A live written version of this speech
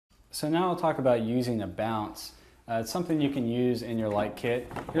So now I'll talk about using a bounce. It's something you can use in your light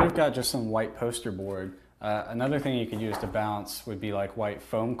kit. Here I've got just some white poster board. Another thing you could use to bounce would be like white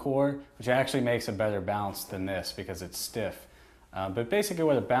foam core, which actually makes a better bounce than this because it's stiff. But basically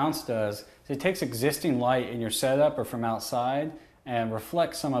what a bounce does is it takes existing light in your setup or from outside and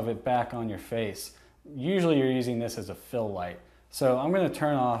reflects some of it back on your face. Usually you're using this as a fill light. So I'm going to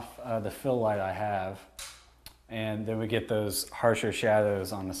turn off the fill light I have, and then we get those harsher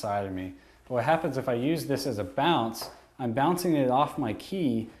shadows on the side of me. But what happens if I use this as a bounce, I'm bouncing it off my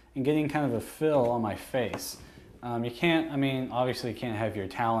key and getting kind of a fill on my face. You can't, obviously you can't have your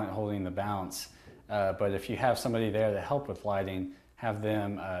talent holding the bounce, but if you have somebody there to help with lighting, have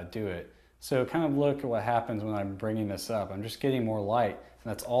them do it. So kind of look at what happens when I'm bringing this up. I'm just getting more light, and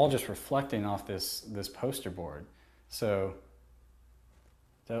that's all just reflecting off this poster board. So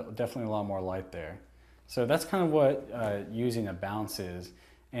definitely a lot more light there. So that's kind of what using a bounce is.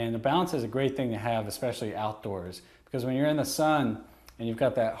 And a bounce is a great thing to have, especially outdoors, because when you're in the sun and you've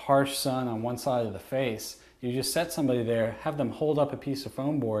got that harsh sun on one side of the face, you just set somebody there, have them hold up a piece of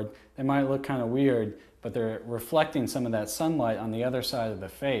foam board. They might look kind of weird, but they're reflecting some of that sunlight on the other side of the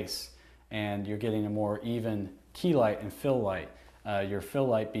face, and you're getting a more even key light and fill light. Your fill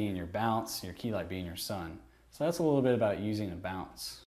light being your bounce, your key light being your sun. So that's a little bit about using a bounce.